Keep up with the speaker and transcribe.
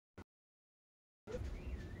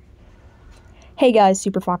Hey guys,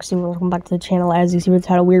 Super Fox here. Welcome back to the channel. As you see with the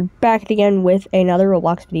title, we're back again with another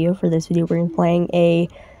Roblox video. For this video, we're going to be playing a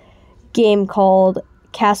game called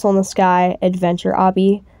Castle in the Sky Adventure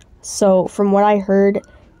Obby. So, from what I heard,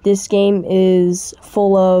 this game is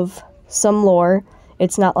full of some lore.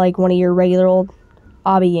 It's not like one of your regular old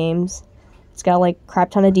Obby games. It's got like crap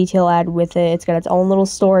ton of detail added with it. It's got its own little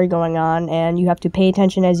story going on, and you have to pay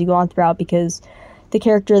attention as you go on throughout because the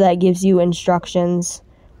character that gives you instructions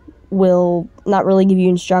will not really give you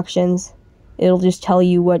instructions. It'll just tell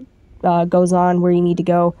you what goes on, where you need to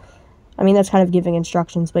go. I mean, that's kind of giving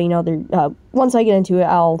instructions, but you know, once I get into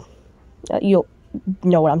it, you'll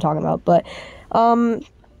know what I'm talking about. But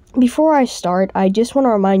before I start, I just want to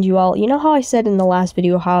remind you all, you know how I said in the last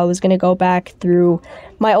video how I was going to go back through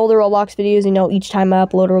my older Roblox videos. You know, each time I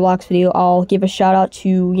upload a Roblox video, I'll give a shout out to,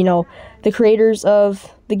 you know, the creators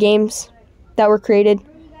of the games that were created,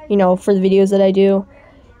 you know, for the videos that I do.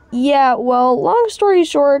 Yeah, well, long story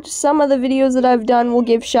short, some of the videos that I've done will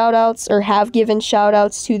give shoutouts, or have given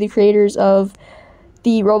shoutouts to the creators of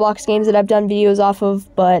the Roblox games that I've done videos off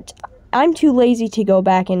of, but I'm too lazy to go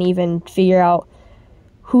back and even figure out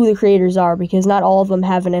who the creators are, because not all of them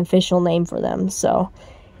have an official name for them, so,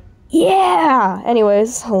 yeah!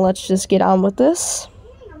 Anyways, let's just get on with this.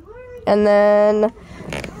 And then,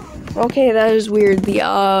 okay, that is weird,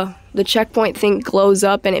 the checkpoint thing glows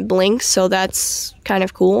up and it blinks, so that's kind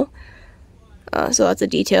of cool. So that's a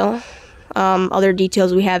detail. Other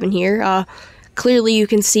details we have in here. Clearly you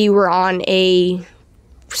can see we're on a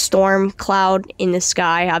storm cloud in the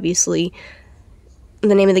sky, obviously.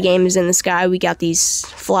 The name of the game is In the Sky. We got these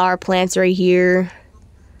flower plants right here.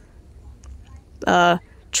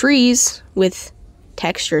 Trees with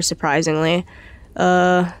texture, surprisingly.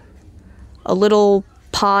 A little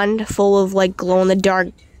pond full of like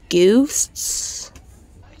glow-in-the-dark ghosts,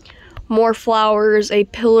 more flowers, a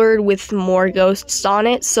pillar with more ghosts on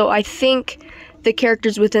it. So I think the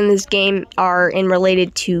characters within this game are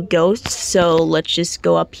related to ghosts. So let's just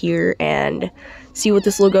go up here and see what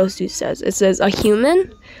this little ghost dude says. It says, a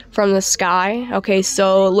human from the sky. Okay,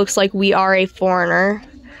 so it looks like we are a foreigner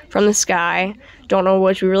from the sky. Don't know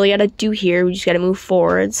what we really gotta do here. We just gotta move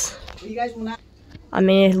forwards. You guys will not. I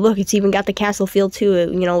mean, look, it's even got the castle feel to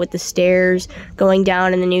it, you know, with the stairs going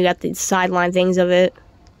down, and then you got the sideline things of it.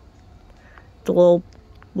 The little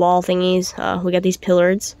wall thingies. We got these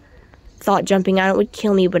pillars. Thought jumping on it would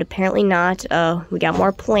kill me, but apparently not. We got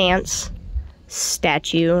more plants.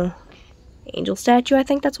 Statue. Angel statue, I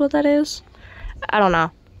think that's what that is. I don't know.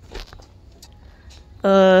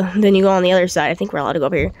 Then you go on the other side. I think we're allowed to go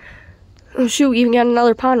up here. Oh, shoot, we even got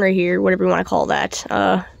another pond right here, whatever you want to call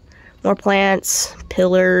that. More plants,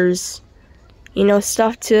 pillars, you know,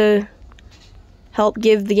 stuff to help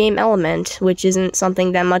give the game element, which isn't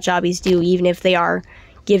something that much obbies do, even if they are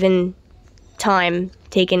given time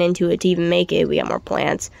taken into it to even make it. We got more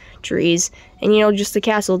plants, trees, and, you know, just the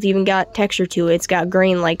castle, it's even got texture to it. It's got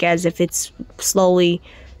green, like as if it's slowly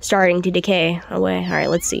starting to decay away. Alright,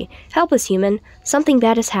 let's see. Help us, human. Something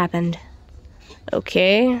bad has happened.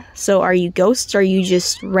 Okay, so are you ghosts, or are you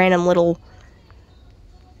just random little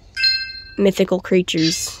mythical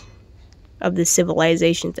creatures of the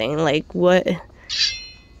civilization thing? Like, what?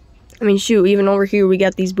 I mean, shoot, even over here we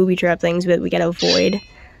got these booby trap things that we gotta avoid.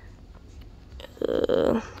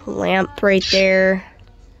 Lamp right there.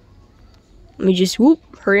 Let me just, whoop,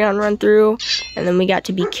 hurry on, run through. And then we got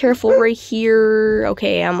to be careful right here.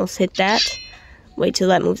 Okay, I almost hit that. Wait till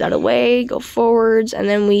that moves out of the way, go forwards, and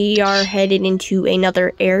then we are headed into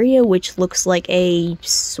another area, which looks like a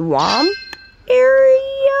swamp area?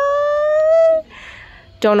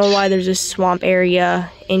 Don't know why there's a swamp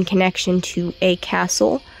area in connection to a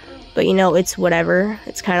castle, but you know, it's whatever.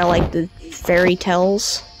 It's kind of like the fairy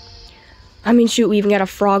tales. I mean, shoot, we even got a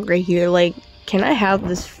frog right here. Like, can I have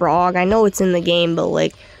this frog? I know it's in the game, but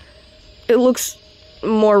like, it looks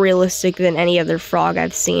more realistic than any other frog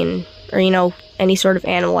I've seen, or you know, any sort of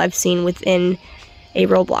animal I've seen within a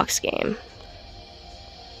Roblox game.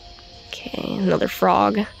 Okay, another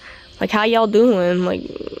frog. Like, how y'all doing? Like,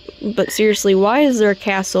 but seriously, why is there a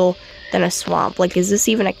castle then a swamp? Like, is this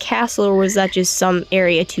even a castle, or was that just some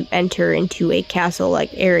area to enter into a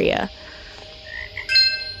castle-like area?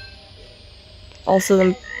 Also,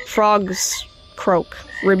 the frogs croak.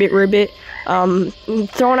 Ribbit, ribbit.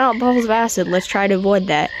 Throwing out balls of acid. Let's try to avoid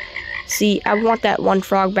that. See, I want that one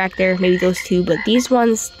frog back there, maybe those two, but these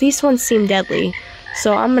ones seem deadly.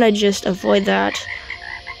 So I'm gonna just avoid that.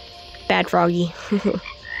 Bad froggy.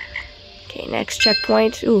 Okay, next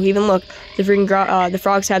checkpoint. Ooh, even look, the freaking the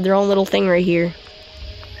frogs have their own little thing right here.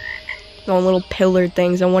 Their own little pillared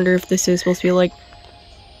things. I wonder if this is supposed to be like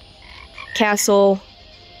castle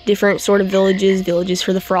different sort of villages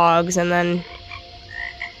for the frogs, and then,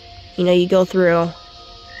 you know, you go through,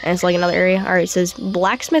 and it's like another area. Alright, it says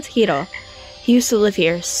Blacksmith Hiro. He used to live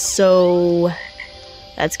here, so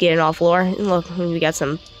that's getting off lore. And look, we got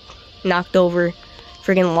some knocked over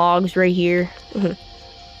friggin' logs right here.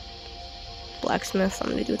 Blacksmith,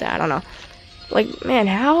 something to do with that, I don't know. Like, man,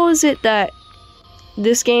 how is it that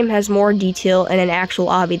this game has more detail and an actual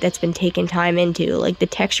obby that's been taken time into? Like, the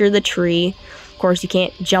texture of the tree, of course, you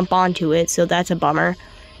can't jump onto it, so that's a bummer.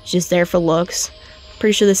 It's just there for looks.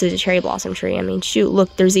 Pretty sure this is a cherry blossom tree. I mean, shoot,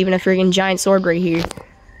 look, there's even a friggin' giant sword right here.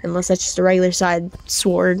 Unless that's just a regular side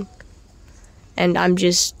sword. And I'm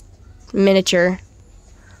just miniature.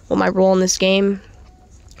 Well, my role in this game,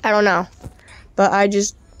 I don't know. But I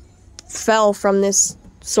just fell from this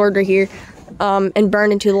sword right here and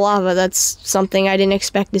burned into the lava. That's something I didn't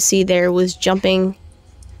expect to see there, was jumping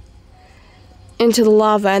into the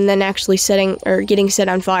lava and then actually getting set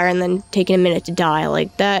on fire and then taking a minute to die.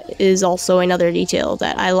 Like, that is also another detail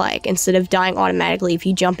that I like, instead of dying automatically if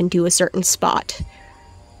you jump into a certain spot.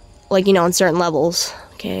 Like, you know, in certain levels.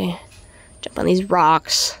 Okay, jump on these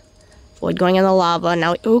rocks, avoid going in the lava.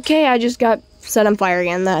 Now, okay, I just got set on fire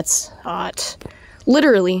again. That's hot.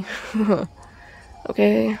 Literally.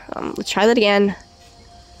 Okay, let's try that again.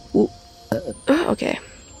 Ooh. Okay.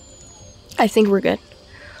 I think we're good.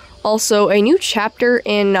 Also, a new chapter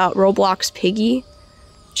in Roblox Piggy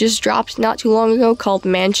just dropped not too long ago called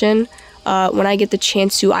Mansion. When I get the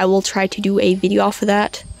chance to, I will try to do a video off of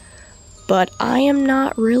that. But I am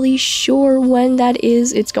not really sure when that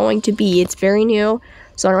is it's going to be. It's very new,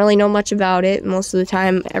 so I don't really know much about it. Most of the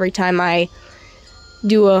time, every time I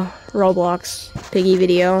do a Roblox Piggy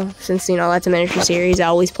video, since, you know, that's a miniature series, I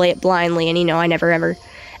always play it blindly, and, you know, I never ever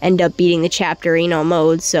end up beating the chapter, you know,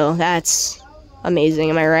 mode, so that's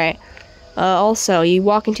amazing, am I right? Also, you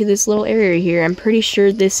walk into this little area here. I'm pretty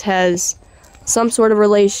sure this has some sort of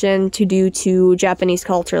relation to do to Japanese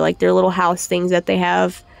culture, like their little house things that they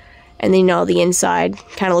have. And then, you know, the inside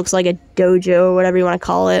kind of looks like a dojo, or whatever you want to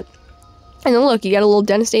call it. And then look, you got a little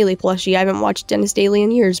Dennis Daily plushie. I haven't watched Dennis Daily in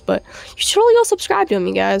years, but you should totally go subscribe to him,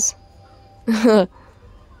 you guys.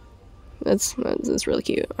 That's really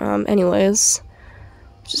cute. Anyways,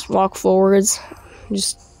 just walk forwards.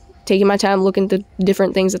 Just taking my time looking at the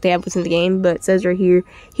different things that they have within the game. But it says right here,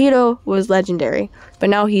 Hiro was legendary, but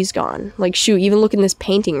now he's gone. Like, shoot, even look in this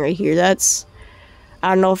painting right here. That's, I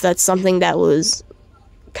don't know if that's something that was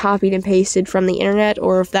copied and pasted from the internet,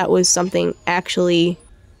 or if that was something actually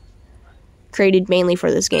created mainly for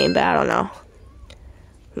this game, but I don't know.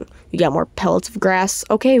 You got more pellets of grass.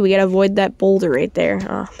 Okay, we gotta avoid that boulder right there.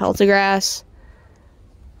 Pellets of grass,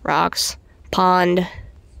 rocks, pond,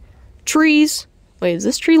 trees. Wait, is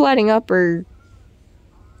this tree lighting up, or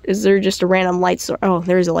is there just a random light source? Oh,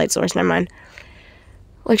 there is a light source, never mind.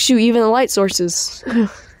 Like, shoot, even the light sources.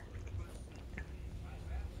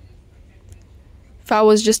 If I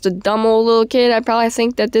was just a dumb old little kid, I'd probably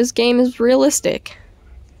think that this game is realistic.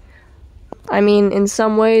 I mean, in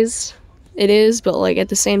some ways, it is, but, like, at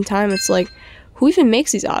the same time, it's like, who even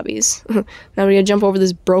makes these obbies? Now we gotta jump over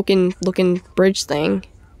this broken-looking bridge thing.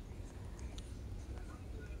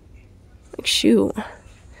 Like, shoot.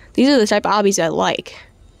 These are the type of obbies I like.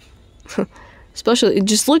 Especially,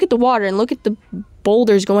 just look at the water, and look at the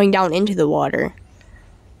boulders going down into the water.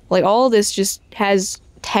 Like, all of this just has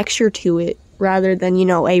texture to it, rather than, you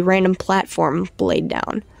know, a random platform laid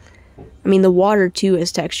down. I mean, the water, too,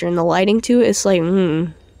 has texture, and the lighting, too, it's like,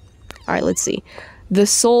 Alright, let's see. The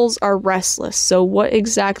souls are restless, so what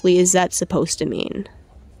exactly is that supposed to mean?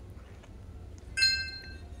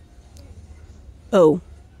 Oh.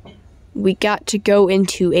 We got to go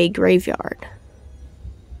into a graveyard.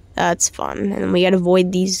 That's fun. And then we gotta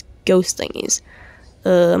avoid these ghost thingies.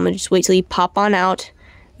 I'm gonna just wait till you pop on out.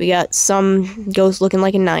 We got some ghost looking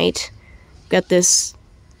like a knight. Got this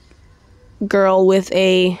girl with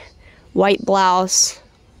a white blouse,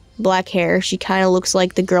 black hair. She kind of looks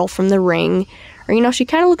like the girl from The Ring. Or, you know, she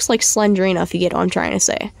kind of looks like Slendrina, if you get what I'm trying to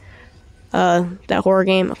say. That horror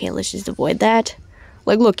game. Okay, let's just avoid that.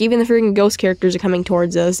 Like, look, even the freaking ghost characters are coming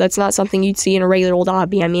towards us. That's not something you'd see in a regular old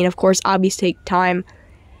obby. I mean, of course, obbies take time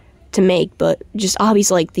to make, but just obbies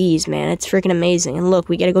like these, man, it's freaking amazing. And look,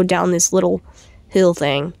 we gotta go down this little hill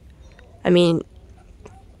thing. I mean,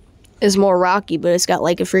 it's more rocky, but it's got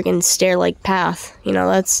like a freaking stair-like path. You know,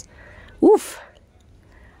 that's... Oof.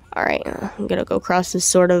 Alright, I'm gonna go across this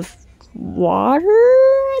sort of water?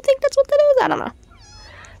 I think that's what that is? I don't know.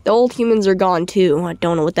 The old humans are gone, too. I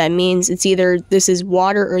don't know what that means. It's either this is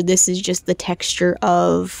water or this is just the texture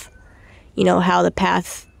of, you know, how the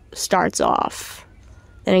path starts off.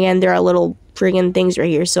 And again, there are little friggin' things right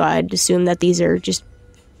here, so I'd assume that these are just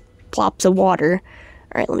plops of water.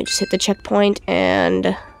 Alright, let me just hit the checkpoint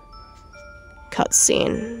and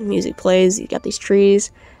cutscene. Music plays, you got these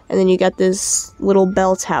trees, and then you got this little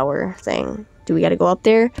bell tower thing. Do we gotta go up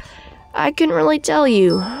there? I couldn't really tell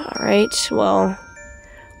you. Alright, well,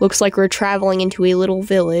 looks like we're traveling into a little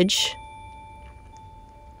village.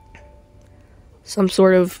 Some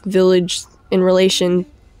sort of village in relation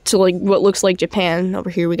to like what looks like Japan. Over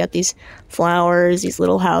here we got these flowers, these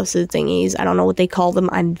little houses thingies. I don't know what they call them.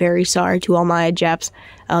 I'm very sorry to all my Japs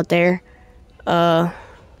out there. Yeah,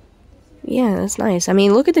 that's nice. I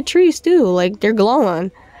mean, look at the trees too. Like, they're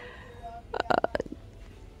glowing.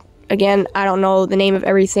 Again, I don't know the name of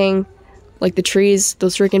everything. Like the trees,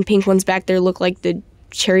 those freaking pink ones back there look like the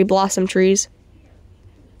cherry blossom trees.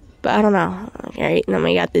 But I don't know. Alright, and then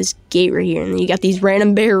we got this gate right here, and then you got these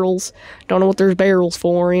random barrels. Don't know what there's barrels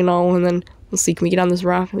for, you know, and then, let's see, can we get on this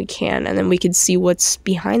rock? We can, and then we can see what's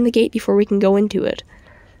behind the gate before we can go into it.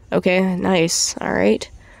 Okay, nice.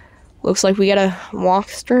 Alright. Looks like we gotta walk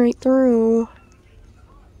straight through.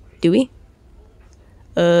 Do we?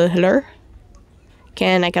 Hello?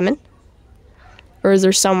 Can I come in? Or is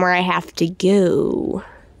there somewhere I have to go?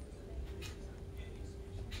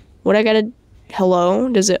 What I gotta... Hello?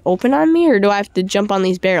 Does it open on me, or do I have to jump on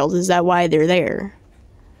these barrels? Is that why they're there?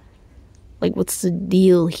 Like, what's the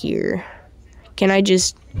deal here? Can I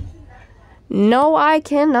just... No, I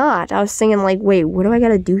cannot. I was thinking, like, wait, what do I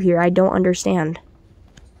gotta do here? I don't understand.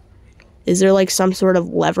 Is there, like, some sort of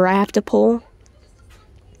lever I have to pull?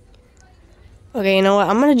 Okay, you know what?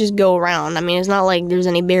 I'm gonna just go around. I mean, it's not like there's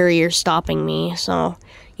any barrier stopping me, so...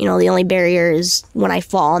 You know, the only barrier is when I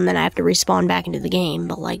fall, and then I have to respawn back into the game.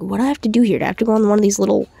 But, like, what do I have to do here? Do I have to go on one of these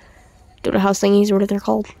little Dota house thingies, or what are they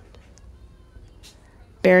called?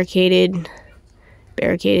 Barricaded.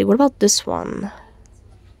 Barricaded. What about this one?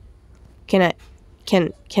 How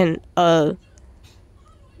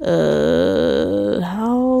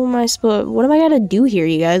am I supposed... What am I gotta do here,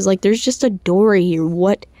 you guys? Like, there's just a door here.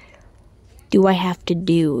 What do I have to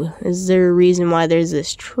do? Is there a reason why there's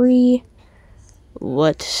this tree?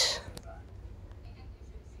 What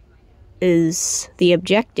is the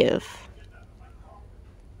objective?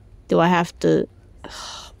 Do I have to...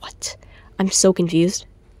 What? I'm so confused.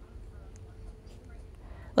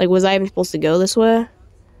 Like, was I even supposed to go this way?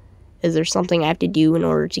 Is there something I have to do in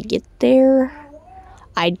order to get there?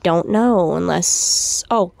 I don't know, unless...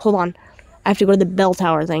 Oh, hold on. I have to go to the bell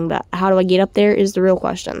tower thing, but how do I get up there is the real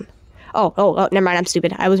question. Oh, never mind, I'm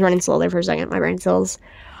stupid. I was running slow there for a second. My brain cells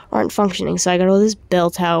aren't functioning, so I gotta go to this bell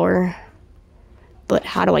tower. But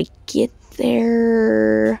how do I get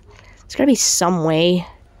there? There's gotta be some way.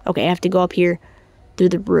 Okay, I have to go up here through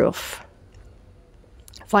the roof.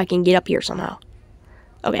 If I can get up here somehow.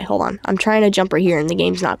 Okay, hold on. I'm trying to jump right here, and the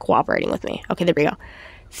game's not cooperating with me. Okay, there we go.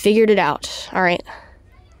 Figured it out. Alright.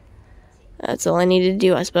 That's all I needed to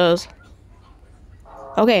do, I suppose.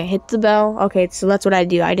 Okay, hit the bell. Okay, so that's what I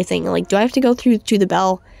do. I had to think, like, do I have to go through to the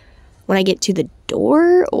bell when I get to the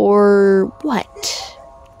door, or what?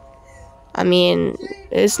 I mean,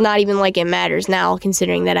 it's not even like it matters now,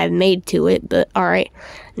 considering that I've made to it, but alright.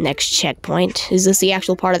 Next checkpoint. Is this the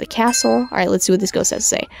actual part of the castle? Alright, let's see what this ghost has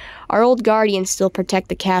to say. Our old guardians still protect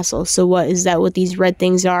the castle, so what, is that what these red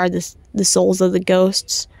things are, the souls of the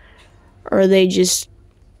ghosts? Or are they just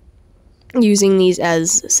using these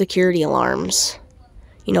as security alarms?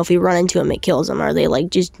 You know, if we run into them, it kills them. Are they, like,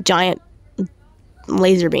 just giant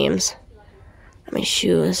laser beams? I mean,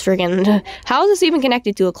 shoot, this freaking... How is this even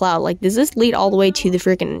connected to a cloud? Like, does this lead all the way to the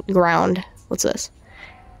freaking ground? What's this?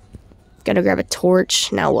 Gotta grab a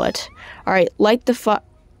torch. Now what? Alright, light the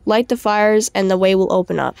fires and the way will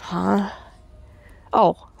open up. Huh?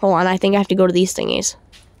 Oh, hold on. I think I have to go to these thingies.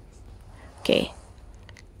 Okay.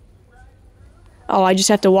 Oh, I just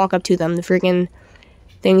have to walk up to them. The freaking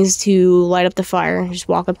things to light up the fire. Just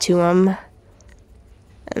walk up to them.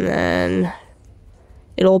 And then...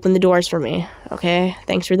 it'll open the doors for me. Okay?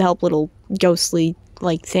 Thanks for the help, little ghostly,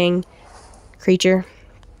 like, thing. Creature.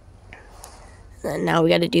 And now we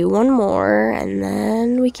gotta do one more, and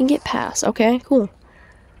then we can get past. Okay, cool.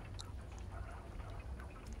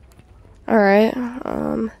 Alright,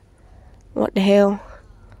 what the hell?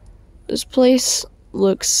 This place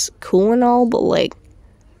looks cool and all, but, like,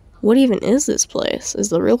 what even is this place, is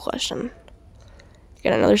the real question.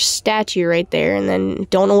 Got another statue right there, and then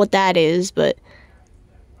don't know what that is, but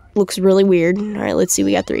looks really weird. Alright, let's see,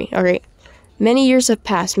 we got 3. Alright. Many years have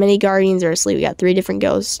passed. Many guardians are asleep. We got 3 different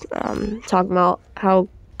ghosts talking about how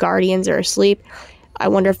guardians are asleep. I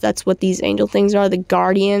wonder if that's what these angel things are, the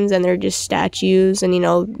guardians, and they're just statues and, you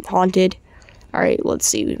know, haunted. Alright, let's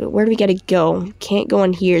see. Where do we gotta go? Can't go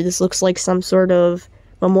in here. This looks like some sort of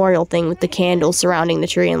memorial thing with the candles surrounding the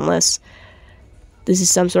tree, unless this is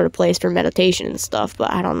some sort of place for meditation and stuff,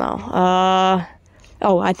 but I don't know.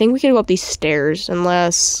 Oh, I think we can go up these stairs,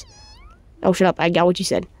 unless... Oh, shut up, I got what you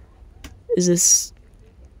said. Is this...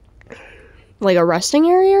 like a resting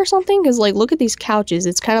area or something? Because, like, look at these couches.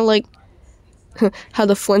 It's kind of like how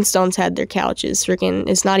the Flintstones had their couches. Freaking,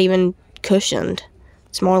 it's not even cushioned.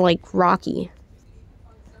 It's more like rocky.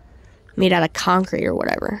 Made out of concrete or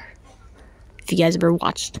whatever. If you guys ever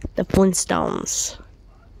watched the Flintstones.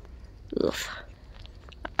 Ugh.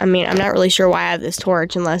 I mean, I'm not really sure why I have this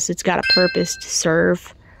torch unless it's got a purpose to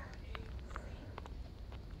serve.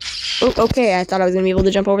 Oh, okay, I thought I was going to be able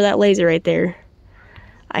to jump over that laser right there.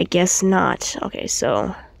 I guess not. Okay,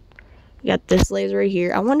 so we got this laser right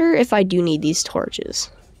here. I wonder if I do need these torches.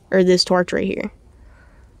 Or this torch right here.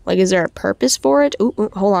 Like, is there a purpose for it? Ooh,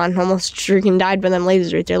 hold on. Almost freaking died by them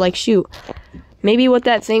lasers right there. Like, shoot. Maybe what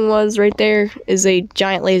that thing was right there is a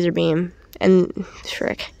giant laser beam. And,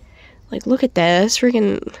 frick. Like, look at that. That's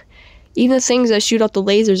freaking... Even the things that shoot out the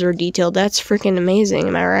lasers are detailed. That's freaking amazing.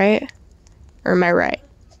 Am I right? Or am I right?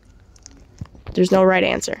 There's no right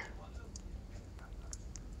answer.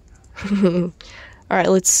 Alright,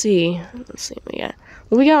 let's see. Let's see what we got.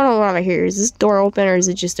 What we got on over here? Is this door open or is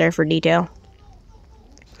it just there for detail?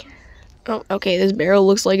 Oh, okay, this barrel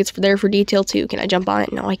looks like it's there for detail too. Can I jump on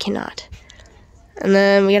it? No, I cannot. And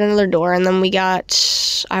then we got another door, and then we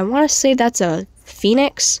got... I want to say that's a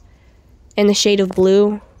phoenix in the shade of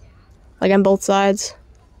blue. Like on both sides.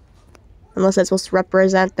 Unless that's supposed to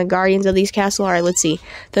represent the guardians of these castles. Alright, let's see.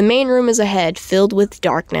 The main room is ahead, filled with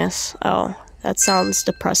darkness. Oh, that sounds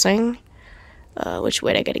depressing. Which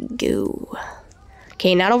way do I gotta go?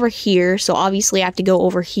 Okay, not over here, so obviously I have to go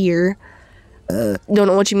over here. Don't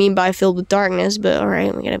know what you mean by filled with darkness, but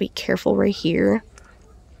alright, we gotta be careful right here.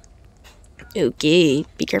 Okay,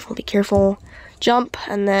 be careful, be careful. Jump,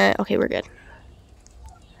 and then... Okay, we're good.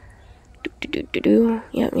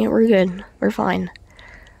 Yeah, we're good. We're fine.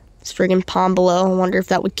 This friggin' pond below. I wonder if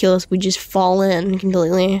that would kill us if we just fall in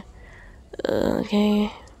completely.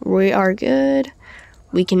 Okay, we are good.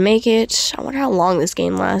 We can make it. I wonder how long this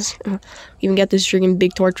game lasts. We even got this friggin'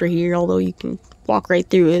 big torch right here, although you can walk right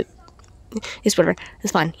through it. It's whatever.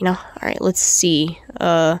 It's fine, you know? Alright, let's see.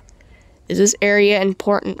 Is this area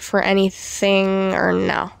important for anything or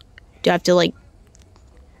no? Do I have to, like,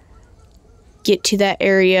 get to that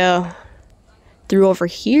area through over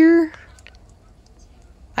here?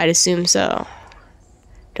 I'd assume so.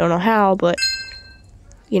 Don't know how, but,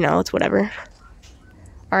 you know, it's whatever.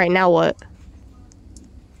 Alright, now what?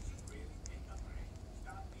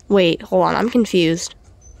 Wait, hold on, I'm confused.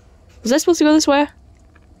 Was I supposed to go this way?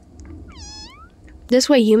 This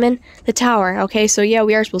way, human. The tower. Okay, so yeah,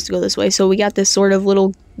 we are supposed to go this way. So we got this sort of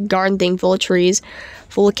little garden thing full of trees,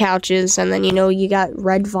 full of couches, and then, you know, you got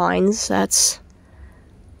red vines. That's...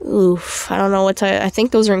 Oof. I don't know what to... I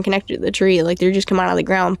think those aren't connected to the tree. Like, they're just come out of the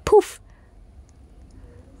ground. Poof!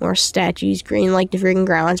 More statues. Green like the friggin'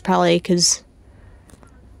 ground. It's probably because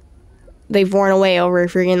they've worn away over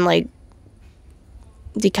friggin', like,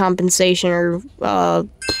 decompensation or,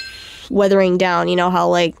 weathering down. You know how,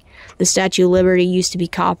 like, the Statue of Liberty used to be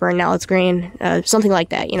copper and now it's green. Something like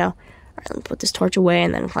that, you know. Alright, let's put this torch away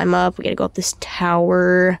and then climb up. We gotta go up this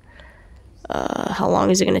tower. How long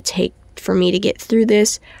is it gonna take for me to get through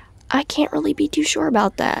this? I can't really be too sure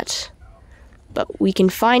about that. But we can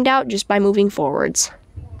find out just by moving forwards.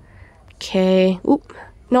 Okay. Oop.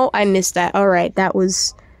 No, I missed that. Alright, that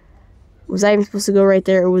was... Was I even supposed to go right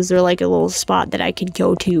there, or was there like a little spot that I could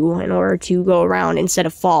go to in order to go around instead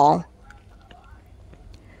of fall?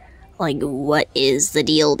 Like, what is the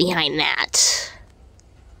deal behind that?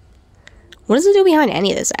 What is the deal behind any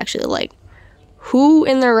of this, actually? Like, who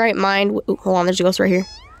in their right mind... Ooh, hold on, there's a ghost right here.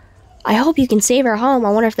 I hope you can save our home. I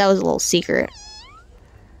wonder if that was a little secret.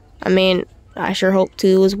 I mean, I sure hope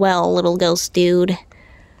to as well, little ghost dude.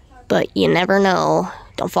 But you never know.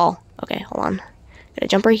 Don't fall. Okay, hold on. Gotta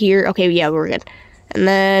jump right here. Okay, yeah, we're good. And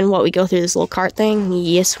then, what, we go through this little cart thing?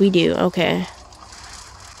 Yes, we do. Okay.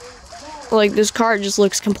 Like, this cart just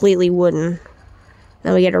looks completely wooden.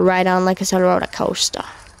 Then we get to ride on, like I said, roller coaster.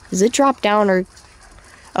 Does it drop down or...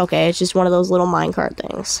 Okay, it's just one of those little minecart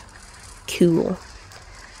things. Cool.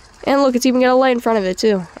 And look, it's even got a light in front of it,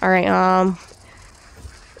 too. Alright,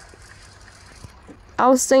 I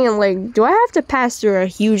was thinking, like, do I have to pass through a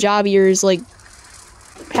huge obby, or is, like,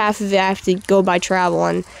 half of it I have to go by travel?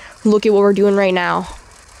 And look at what we're doing right now.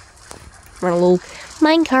 We're in a little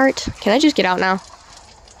minecart. Can I just get out now?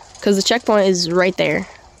 Because the checkpoint is right there.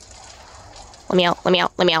 Let me out, let me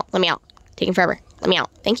out, let me out, let me out. Taking forever. Let me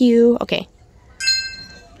out. Thank you. Okay.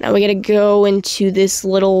 Now we gotta go into this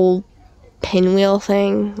little pinwheel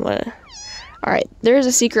thing. What? Alright, there's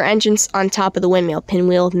a secret entrance on top of the windmill.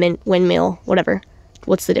 Pinwheel, windmill, whatever.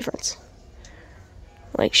 What's the difference?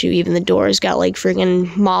 Like, shoot, even the door's got, like,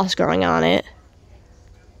 friggin' moss growing on it.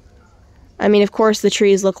 I mean, of course, the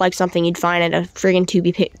trees look like something you'd find at a friggin'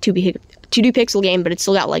 2D pixel game, but it's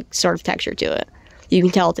still got, like, sort of texture to it. You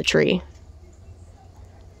can tell it's a tree.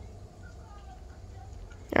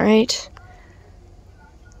 Alright.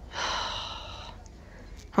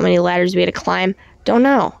 How many ladders do we had to climb? Don't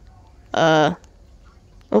know. I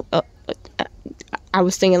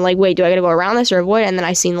was thinking, like, wait, do I gotta go around this or avoid it? And then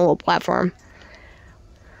I seen the little platform.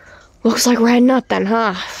 Looks like we're heading up then,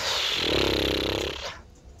 huh?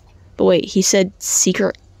 But wait, he said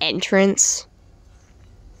secret entrance?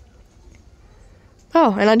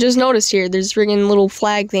 Oh, and I just noticed here, there's friggin' little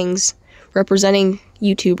flag things representing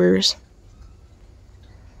YouTubers.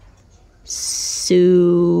 So,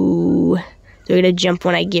 do I gotta jump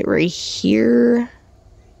when I get right here?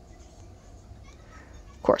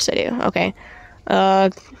 Of course I do. Okay.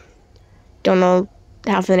 Don't know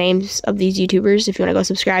half the names of these YouTubers. If you want to go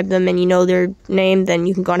subscribe them and you know their name, then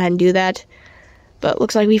you can go ahead and do that. But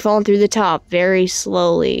looks like we've fallen through the top very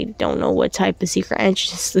slowly. Don't know what type of secret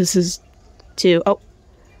entrance this is to.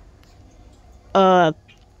 Oh.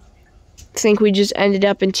 Think we just ended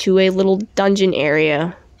up into a little dungeon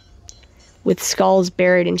area with skulls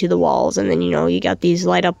buried into the walls, and then, you know, you got these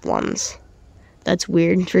light up ones. That's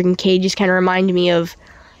weird. Friggin' cages kind of remind me of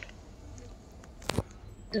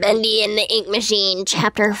Bendy and the Ink Machine,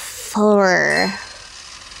 Chapter 4,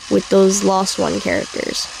 with those Lost One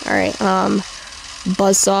characters. Alright,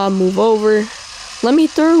 Buzzsaw, move over. Let me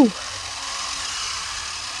through.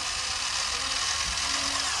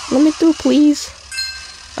 Let me through, please.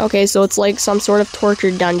 Okay, so it's like some sort of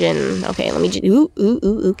tortured dungeon. Okay, let me just,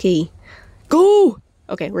 okay. Go!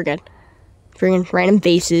 Okay, we're good. Friggin' random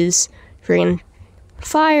vases. Friggin'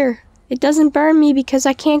 fire. It doesn't burn me because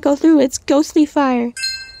I can't go through. It's ghostly fire.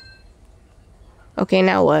 Okay,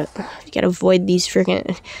 now what? You gotta avoid these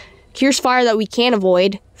friggin'... Here's fire that we can't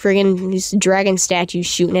avoid. Friggin' these dragon statues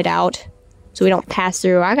shooting it out. So we don't pass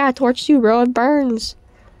through. I got a torch too, bro. It burns.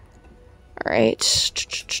 Alright.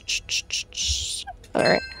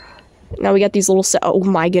 Alright. Now we got these little... Oh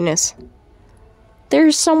my goodness.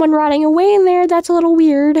 There's someone rotting away in there. That's a little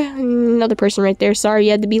weird. Another person right there. Sorry,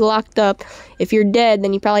 you had to be locked up. If you're dead,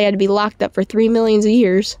 then you probably had to be locked up for 3 millions of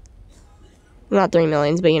years. Not 3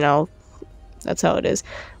 millions, but you know, that's how it is.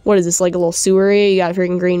 What is this, like a little sewer area? You got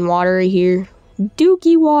freaking green water right here.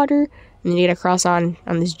 Dookie water. And then you gotta cross on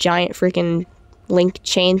this giant freaking link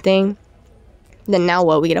chain thing. Then now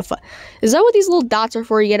what? We gotta is that what these little dots are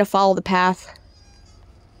for? You gotta follow the path.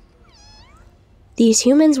 These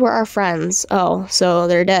humans were our friends. Oh, so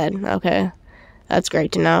they're dead. Okay. That's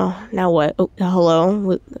great to know. Now what? Oh,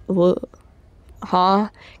 hello? What? Huh?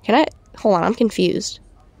 Can I... Hold on, I'm confused.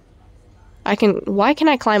 Why can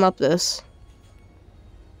I climb up this?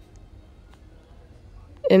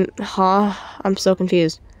 Huh? I'm so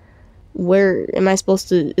confused. Where am I supposed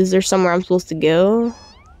to... Is there somewhere I'm supposed to go?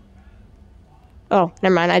 Oh,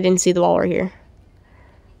 never mind. I didn't see the wall right here.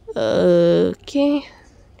 Okay.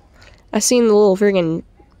 I seen the little friggin'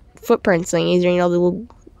 footprints thingies, you know, the little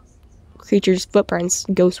creatures' footprints,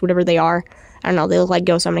 ghosts, whatever they are. I don't know, they look like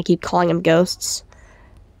ghosts, I'm gonna keep calling them ghosts.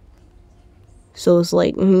 So it's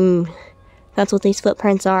like, that's what these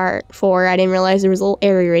footprints are for. I didn't realize there was a little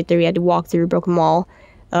area right there we had to walk through, broken wall.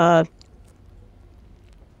 Why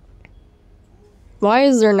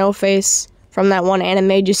is there no face from that one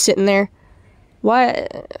anime just sitting there? Why?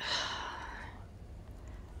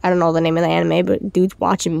 I don't know the name of the anime, but dude's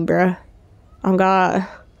watching me, bruh. Oh, God.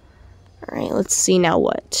 Alright, let's see now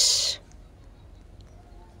what.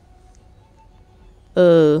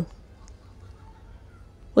 What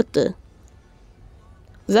the?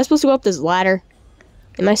 Was I supposed to go up this ladder?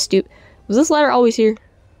 Am I stupid? Was this ladder always here?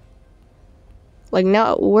 Like,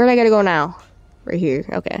 now, where do I gotta go now? Right here,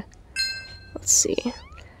 okay. Let's see.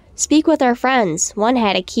 Speak with our friends. One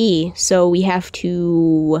had a key, so we have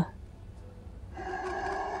to...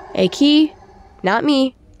 A key? Not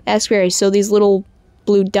me. Ask Barry. So these little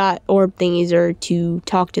blue dot orb thingies are to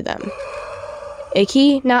talk to them. A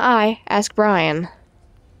key? Not I. Ask Brian.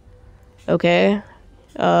 Okay.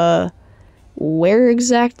 Where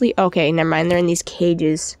exactly? Okay, never mind. They're in these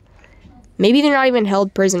cages. Maybe they're not even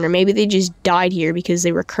held prisoner. Maybe they just died here because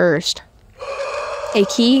they were cursed. A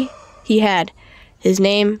key? He had. His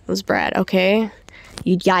name was Brad. Okay.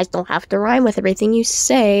 You guys don't have to rhyme with everything you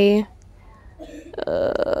say.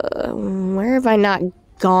 Where have I not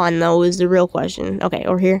gone, though, is the real question. Okay,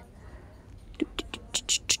 over here.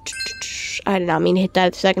 I did not mean to hit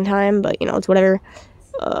that the second time, but, you know, it's whatever.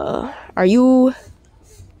 Are you...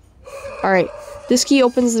 Alright, this key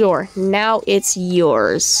opens the door. Now it's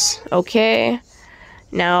yours, okay?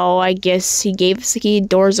 Now, I guess he gave us the key,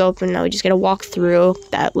 door's open, now we just gotta walk through.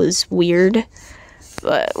 That was weird,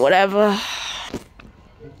 but whatever.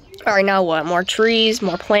 Alright, now what? More trees,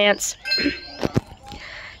 more plants.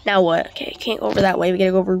 Now what? Okay, can't go over that way, we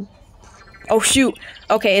gotta go over... Oh, shoot!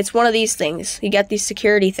 Okay, it's one of these things. You got these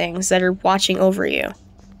security things that are watching over you.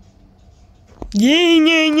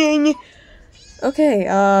 Yeah. Okay,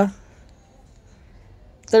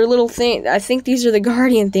 they're little thing. I think these are the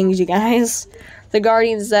guardian things, you guys. The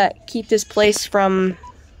guardians that keep this place from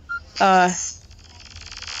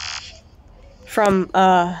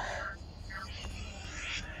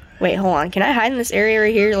wait, hold on. Can I hide in this area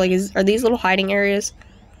right here? Like, are these little hiding areas?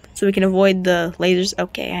 So we can avoid the lasers?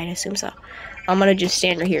 Okay, I assume so. I'm gonna just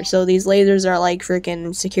stand right here. So these lasers are like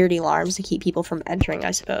freaking security alarms to keep people from entering,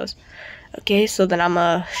 I suppose. Okay, so then I'm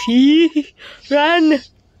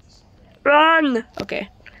run! Okay,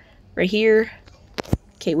 right here.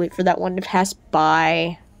 Okay, wait for that one to pass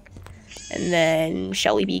by. And then,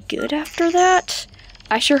 shall we be good after that?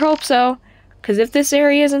 I sure hope so. Because if this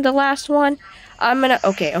area isn't the last one, I'm gonna...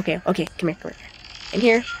 Okay, come here. In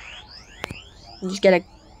here. You just gotta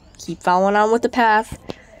keep following on with the path.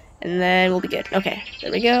 And then we'll be good. Okay,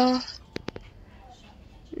 there we go.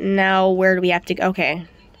 Now, where do we have to go? Okay.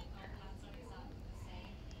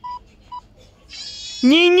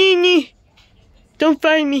 Nee. Don't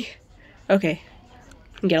find me. Okay.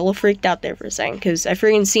 I get a little freaked out there for a second, because I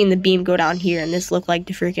freaking seen the beam go down here, and this looked like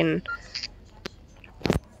the freaking...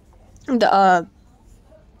 one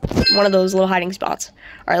of those little hiding spots.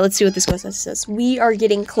 Alright, let's see what this goes. It says, we are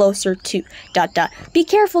getting closer to... ... Be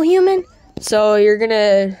careful, human! So, you're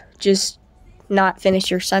gonna just not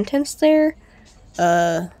finish your sentence there. Do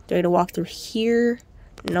I have to walk through here?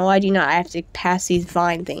 No, I do not. I have to pass these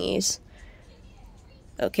vine thingies.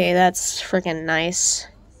 Okay, that's freaking nice.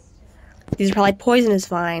 These are probably poisonous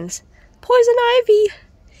vines. Poison ivy!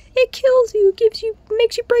 It kills you,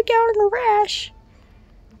 makes you break out in a rash.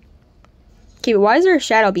 Okay, but why is there a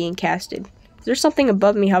shadow being casted? Is there something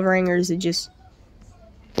above me hovering, or is it just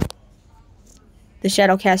the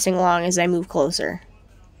shadow casting along as I move closer?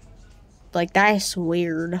 Like, that's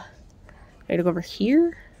weird. I gotta go over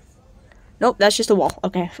here? Nope, that's just a wall.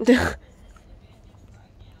 Okay.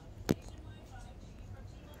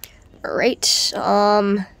 Alright,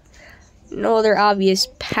 no other obvious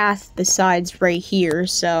path besides right here,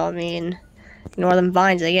 so, I mean, ignore them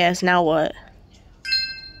vines, I guess. Now what?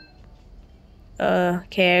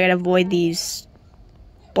 Okay, I gotta avoid these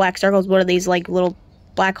black circles. What are these, like, little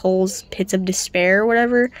black holes, pits of despair, or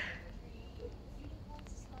whatever?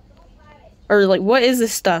 Or, like, what is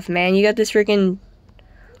this stuff, man? You got this freaking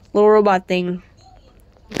little robot thing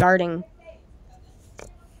guarding,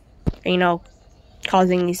 you know,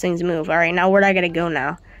 causing these things to move. Alright, now where do I gotta go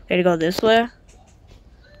now? I gotta go this way?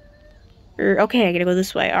 Okay, I gotta go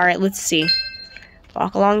this way. Alright, let's see.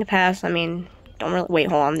 Walk along the path. I mean, don't really... Wait,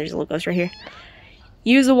 hold on. There's a little ghost right here.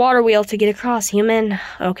 Use the water wheel to get across, human.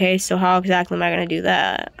 Okay, so how exactly am I gonna do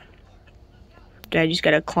that? Do I just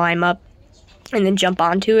gotta climb up and then jump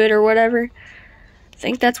onto it or whatever? I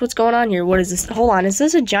think that's what's going on here. What is this? Hold on, is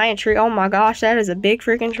this a giant tree? Oh my gosh, that is a big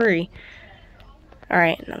freaking tree.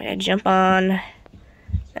 Alright, now we gotta jump on.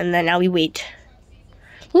 And then now we wait.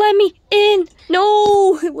 Let me in!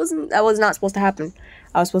 No! It wasn't... That was not supposed to happen.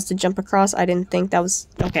 I was supposed to jump across. I didn't think that was...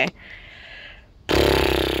 Okay.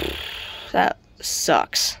 That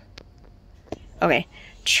sucks. Okay.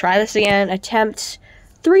 Try this again. Attempt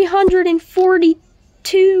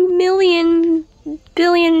 342 million...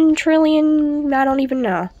 billion... trillion... I don't even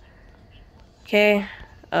know. Okay.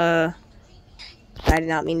 I did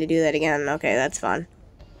not mean to do that again. Okay, that's fun.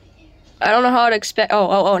 I don't know how to expect...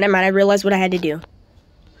 Oh, never mind. I realized what I had to do.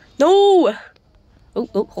 No!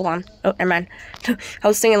 Oh, hold on. Oh, never mind. I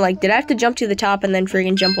was thinking, like, did I have to jump to the top and then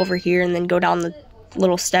friggin' jump over here and then go down the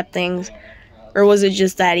little step things? Or was it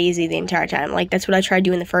just that easy the entire time? Like, that's what I tried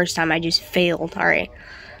doing the first time. I just failed. Alright.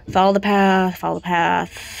 Follow the path. Follow the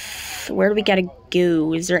path. Where do we gotta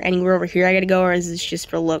go? Is there anywhere over here I gotta go, or is this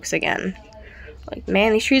just for looks again? Like,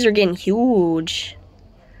 man, these trees are getting huge.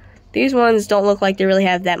 These ones don't look like they really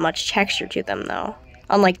have that much texture to them, though.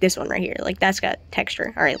 Unlike this one right here. Like, that's got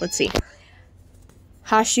texture. Alright, let's see.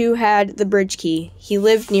 Hashu had the bridge key. He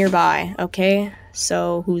lived nearby. Okay,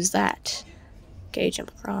 so who's that? Okay,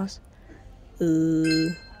 jump across.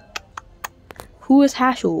 Who is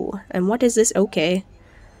Hashu? And what is this? Okay.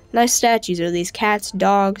 Nice statues. Are these cats,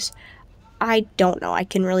 dogs? I don't know. I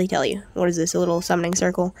can really tell you. What is this? A little summoning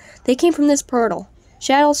circle? They came from this portal.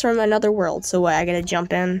 Shadows from another world. So what? I gotta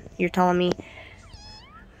jump in? You're telling me?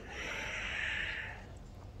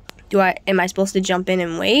 Am I supposed to jump in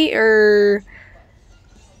and wait, or?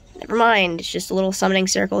 Never mind, it's just a little summoning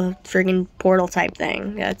circle, friggin' portal type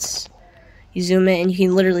thing. You zoom in and you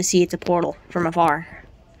can literally see it's a portal from afar.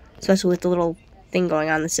 Especially with the little thing going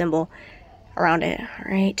on, the symbol around it.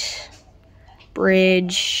 Alright.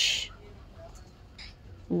 Bridge.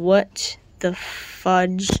 What the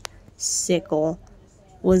fudge sickle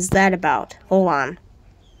was that about? Hold on.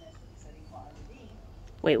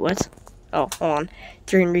 Wait, what? Oh, hold on.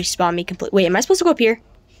 They're gonna respawn me completely. Wait, am I supposed to go up here?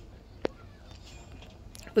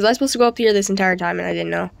 Was I supposed to go up here this entire time and I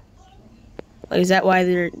didn't know? Like, is that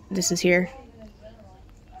why this is here?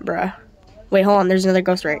 Bruh. Wait, hold on. There's another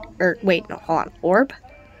ghost right. Wait, no, hold on. Orb?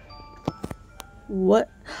 What?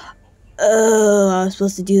 Oh, I was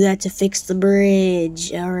supposed to do that to fix the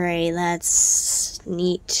bridge. Alright, that's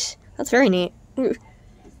neat. That's very neat.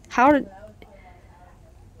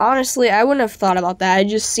 Honestly, I wouldn't have thought about that. I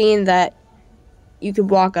just seen that you could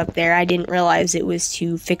walk up there. I didn't realize it was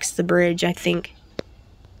to fix the bridge, I think.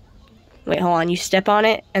 Wait, hold on. You step on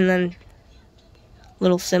it, and then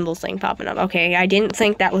little symbols thing popping up. Okay, I didn't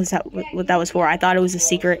think that was what that was for. I thought it was a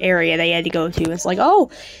secret area they had to go to. It's like,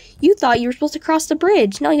 oh, you thought you were supposed to cross the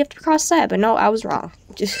bridge. No, you have to cross that. But no, I was wrong.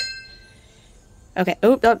 Just okay.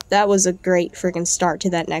 Oh, that was a great freaking start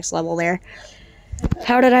to that next level there.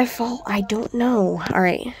 How did I fall? I don't know. All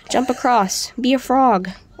right, jump across. Be a frog,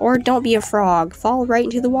 or don't be a frog. Fall right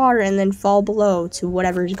into the water and then fall below to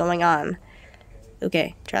whatever's going on.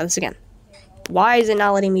 Okay, try this again. Why is it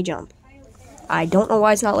not letting me jump? I don't know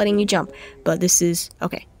why it's not letting me jump, but this is...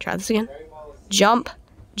 Okay, try this again. Jump,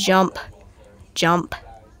 jump, jump.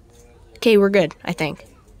 Okay, we're good, I think.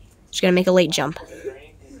 Just gotta make a late jump.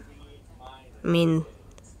 I mean,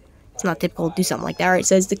 it's not typical to do something like that. Alright, it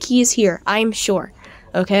says the key is here, I'm sure.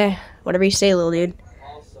 Okay, whatever you say, little dude.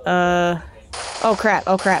 Oh crap,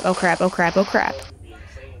 oh crap, oh crap, oh crap, oh crap.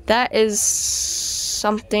 That is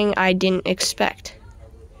something I didn't expect.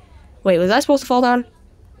 Wait, was I supposed to fall down?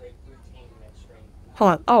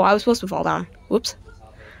 Hold on. Oh, I was supposed to fall down. Whoops.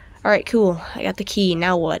 Alright, cool. I got the key.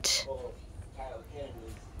 Now what?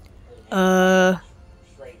 Was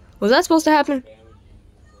that supposed to happen?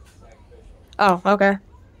 Oh, okay.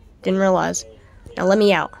 Didn't realize. Now let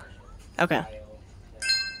me out. Okay.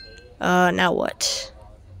 Now what?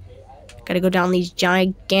 Gotta go down these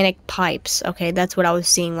gigantic pipes. Okay, that's what I was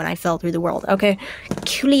seeing when I fell through the world. Okay.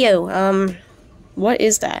 Coolio. What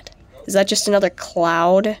is that? Is that just another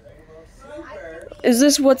cloud? Is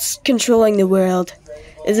this what's controlling the world?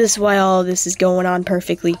 Is this why all this is going on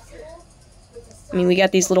perfectly? I mean, we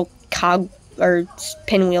got these little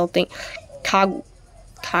pinwheel thing. Cogs?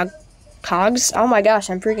 Oh my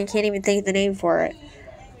gosh, I freaking can't even think of the name for it.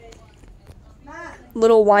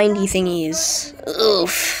 Little windy thingies.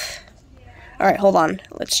 Oof. Alright, hold on.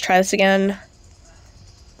 Let's try this again.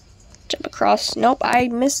 Jump across. Nope, I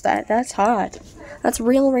missed that. That's hot. That's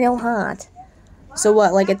real hot. So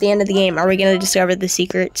what, like at the end of the game, are we going to discover the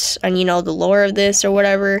secrets and, you know, the lore of this or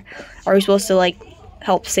whatever? Are we supposed to, like,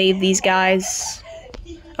 help save these guys?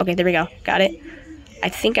 Okay, there we go. Got it. I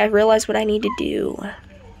think I realized what I need to do.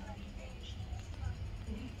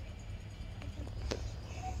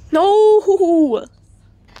 No!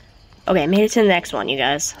 Okay, I made it to the next one, you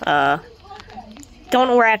guys. Don't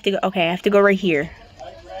know where I have to go. Okay, I have to go right here.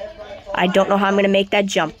 I don't know how I'm going to make that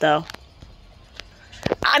jump, though.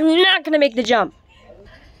 I'm not going to make the jump.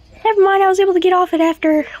 Never mind, I was able to get off it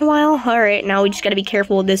after a while. Alright, now we just gotta be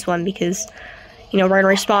careful with this one because, you know, we're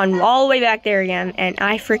gonna respawn all the way back there again, and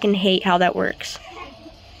I freaking hate how that works.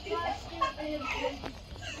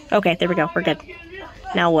 Okay, there we go, we're good.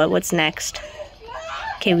 Now what? What's next?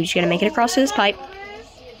 Okay, we just gotta make it across to this pipe.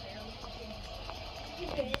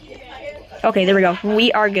 Okay, there we go.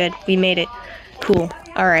 We are good. We made it. Cool.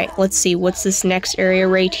 Alright, let's see. What's this next area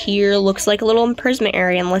right here? Looks like a little imprisonment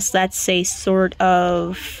area, unless that's a sort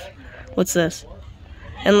of... What's this?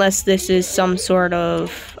 Unless this is some sort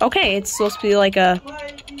of... Okay, it's supposed to be like a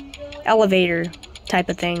elevator type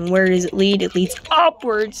of thing. Where does it lead? It leads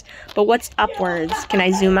upwards. But what's upwards? Can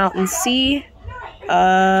I zoom out and see?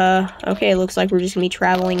 Okay, it looks like we're just gonna be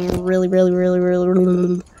traveling really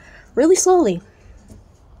slowly.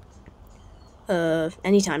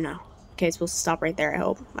 Anytime now. Okay, it's supposed to stop right there,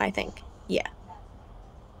 I think. Yeah.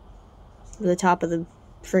 The top of the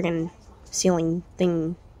friggin' ceiling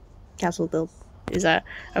thing castle build. Is that?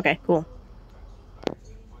 Okay, cool.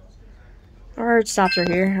 Or it stops right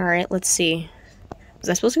here. Alright, let's see. Was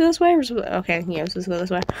I supposed to go this way? Or okay, yeah, I was supposed to go this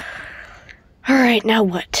way. Alright, now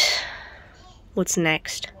what? What's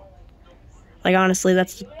next? Like, honestly,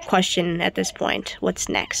 that's the question at this point. What's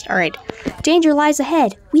next? Alright. Danger lies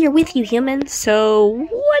ahead. We are with you, humans. So,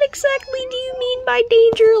 what exactly do you mean by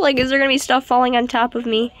danger? Like, is there gonna be stuff falling on top of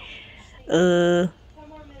me?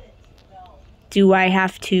 Do I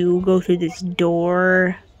have to go through this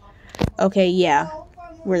door? Okay, yeah.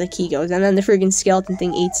 Where the key goes. And then the freaking skeleton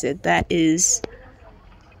thing eats it. That is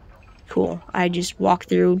cool. I just walked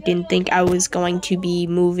through, didn't think I was going to be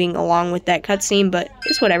moving along with that cutscene, but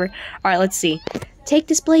it's whatever. Alright, let's see. Take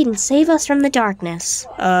this blade and save us from the darkness.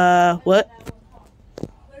 What?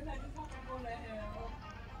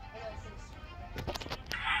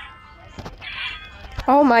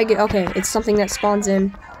 Oh my god, okay, it's something that spawns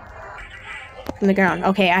in from the ground.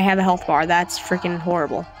 Okay, I have a health bar. That's freaking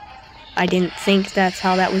horrible. I didn't think that's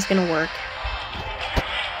how that was gonna work.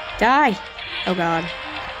 Die! Oh god.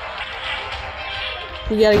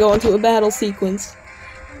 We gotta go into a battle sequence.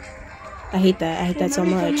 I hate that. I hate that so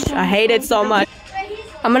much. I hate it so much.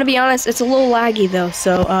 I'm gonna be honest, it's a little laggy though,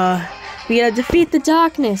 so, we gotta defeat the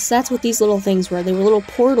darkness. That's what these little things were. They were little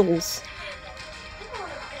portals.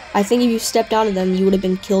 I think if you stepped out of them, you would have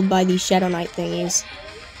been killed by these Shadow Knight thingies.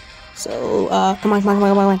 So, come on.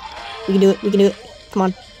 We can do it. Come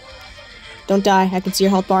on. Don't die. I can see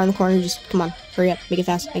your health bar in the corner. Just, come on. Hurry up. Make it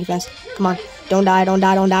fast. Come on. Don't die.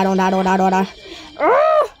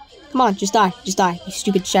 Come on, just die, you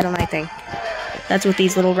stupid Shadow Knight thing. That's what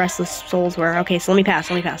these little restless souls were. Okay, so let me pass.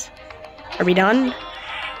 Are we done?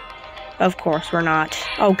 Of course, we're not.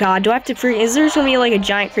 Oh god, do I have to is there gonna be like a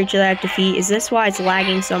giant creature that I have to defeat? Is this why it's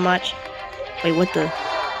lagging so much? Wait, what the?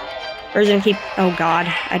 Or is it gonna keep, oh god,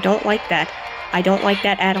 I don't like that. I don't like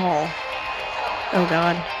that at all. Oh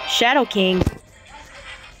god. Shadow King.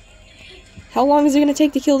 How long is it gonna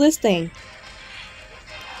take to kill this thing?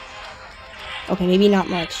 Okay, maybe not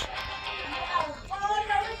much.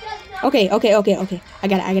 Okay. I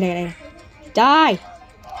got it. Die!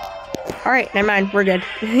 Alright, never mind. We're good.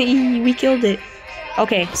 We killed it.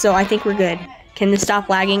 Okay, so I think we're good. Can this stop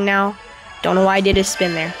lagging now? Don't know why I did a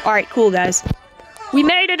spin there. Alright, cool, guys. We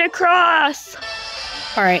made it across!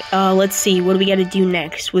 Alright, let's see. What do we gotta do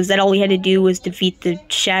next? Was that all we had to do was defeat the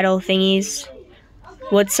shadow thingies?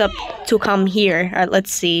 What's up to come here? Alright,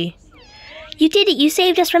 let's see. You did it! You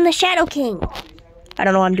saved us from the Shadow King! I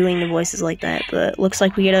don't know why I'm doing the voices like that, but looks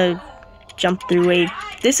like we gotta jump through a...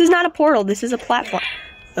 This is not a portal, this is a platform.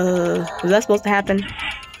 Was that supposed to happen?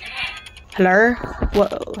 Hello?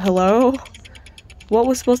 What? Hello? What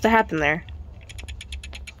was supposed to happen there?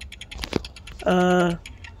 I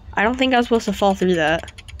don't think I was supposed to fall through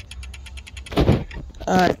that.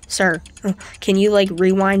 Sir, can you, like,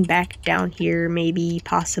 rewind back down here, maybe,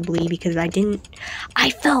 possibly, because I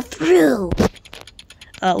fell through!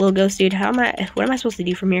 Little ghost dude, what am I supposed to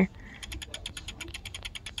do from here?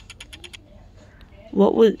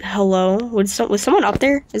 Hello? Was someone up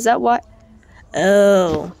there? Is that what?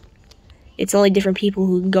 Oh. It's only different people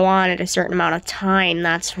who go on at a certain amount of time,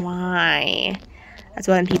 that's why. That's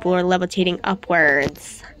why people are levitating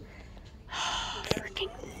upwards. Oh, freaking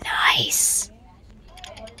nice.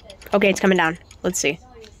 Okay, it's coming down. Let's see.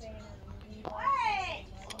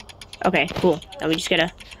 Okay, cool. Now we just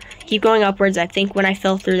gotta keep going upwards. I think when I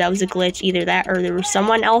fell through, that was a glitch. Either that or there was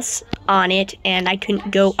someone else on it, and I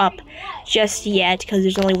couldn't go up just yet because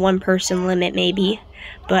there's only one person limit, maybe.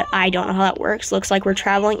 But I don't know how that works. Looks like we're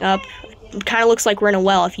traveling up. It kind of looks like we're in a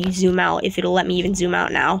well if you zoom out, if it'll let me even zoom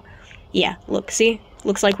out now. Yeah, look, see?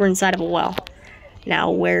 Looks like we're inside of a well. Now,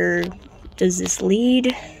 where does this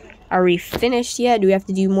lead? Are we finished yet? Do we have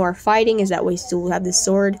to do more fighting? Is that way still have this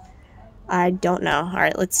sword? I don't know.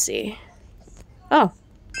 Alright, let's see. Oh.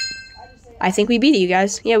 I think we beat it, you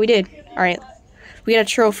guys. Yeah, we did. Alright. We got a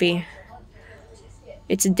trophy.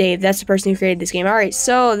 It's Dave. That's the person who created this game. Alright,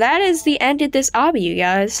 so that is the end of this obby, you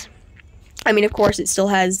guys. I mean, of course, it still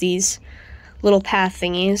has these little path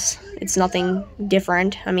thingies. It's nothing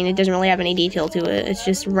different. I mean, it doesn't really have any detail to it. It's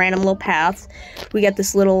just random little paths. We got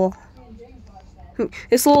this little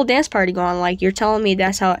dance party going. Like, you're telling me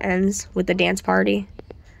that's how it ends, with the dance party?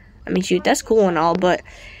 I mean, shoot, that's cool and all, but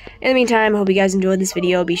in the meantime, I hope you guys enjoyed this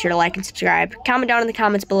video. Be sure to like and subscribe. Comment down in the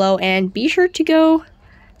comments below, and be sure to go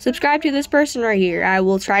subscribe to this person right here. I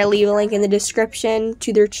will try to leave a link in the description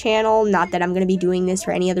to their channel. Not that I'm going to be doing this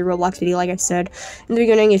for any other Roblox video, like I said in the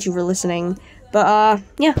beginning, if you were listening. But,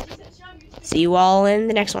 yeah. See you all in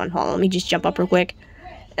the next one. Hold on, let me just jump up real quick.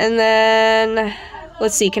 And then,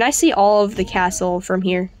 let's see. Can I see all of the castle from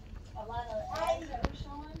here?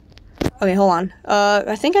 Okay, hold on.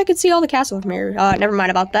 I think I could see all the castle from here. Never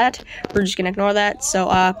mind about that. We're just gonna ignore that. So,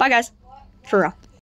 bye guys. For real.